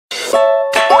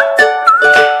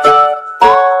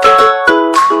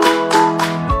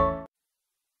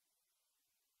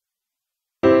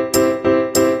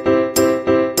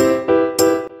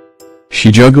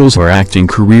She juggles her acting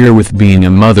career with being a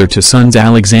mother to sons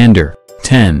Alexander,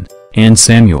 10, and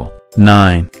Samuel,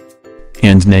 9.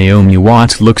 And Naomi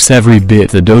Watts looks every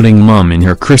bit the doting mum in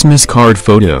her Christmas card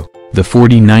photo, the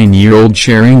 49-year-old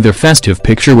sharing the festive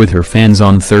picture with her fans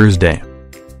on Thursday.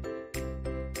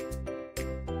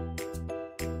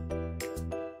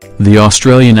 The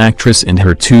Australian actress and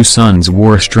her two sons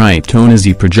wore striped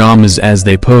Tonizzi pajamas as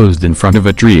they posed in front of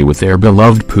a tree with their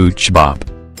beloved Pooch Bop.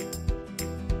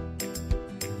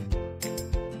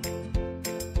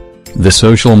 The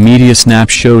social media snap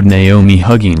showed Naomi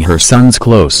hugging her sons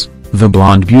close, the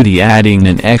blonde beauty adding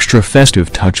an extra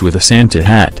festive touch with a Santa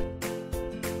hat.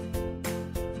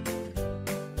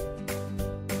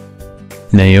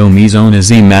 Naomi's own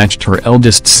Izzy matched her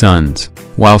eldest sons,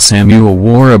 while Samuel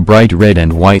wore a bright red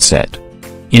and white set.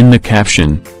 In the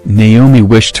caption, Naomi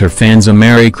wished her fans a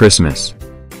Merry Christmas.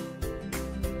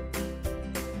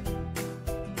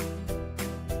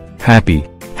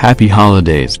 Happy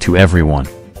holidays to everyone.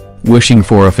 Wishing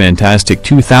for a fantastic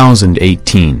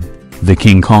 2018, the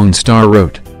King Kong star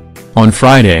wrote. On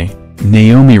Friday,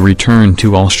 Naomi returned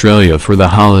to Australia for the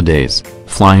holidays,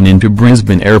 flying into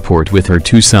Brisbane Airport with her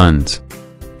two sons.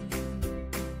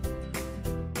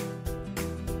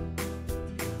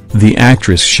 The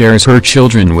actress shares her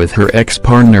children with her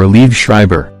ex-partner Liev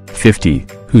Schreiber, 50,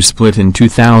 who split in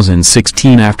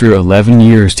 2016 after 11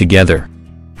 years together.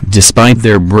 Despite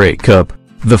their breakup,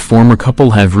 the former couple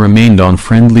have remained on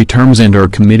friendly terms and are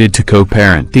committed to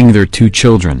co-parenting their two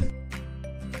children.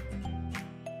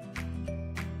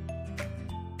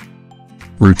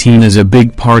 Routine is a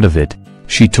big part of it,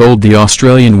 she told the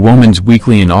Australian Woman's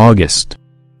Weekly in August.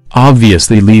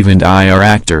 Obviously Liev and I are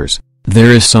actors,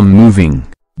 there is some moving,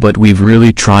 but we've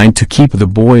really tried to keep the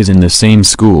boys in the same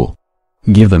school.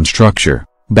 Give them structure,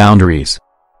 boundaries.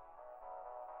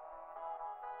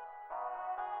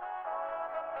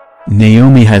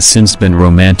 Naomi has since been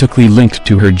romantically linked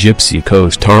to her Gypsy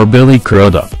co-star Billy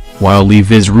Crudup, while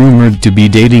Liev is rumored to be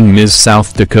dating Ms.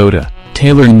 South Dakota,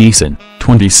 Taylor Neeson,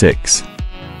 26.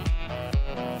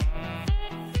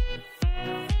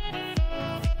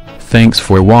 Thanks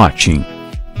for watching.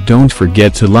 Don't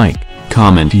forget to like,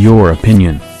 comment your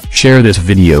opinion, share this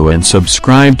video and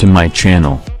subscribe to my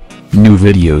channel. New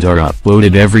videos are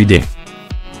uploaded every day.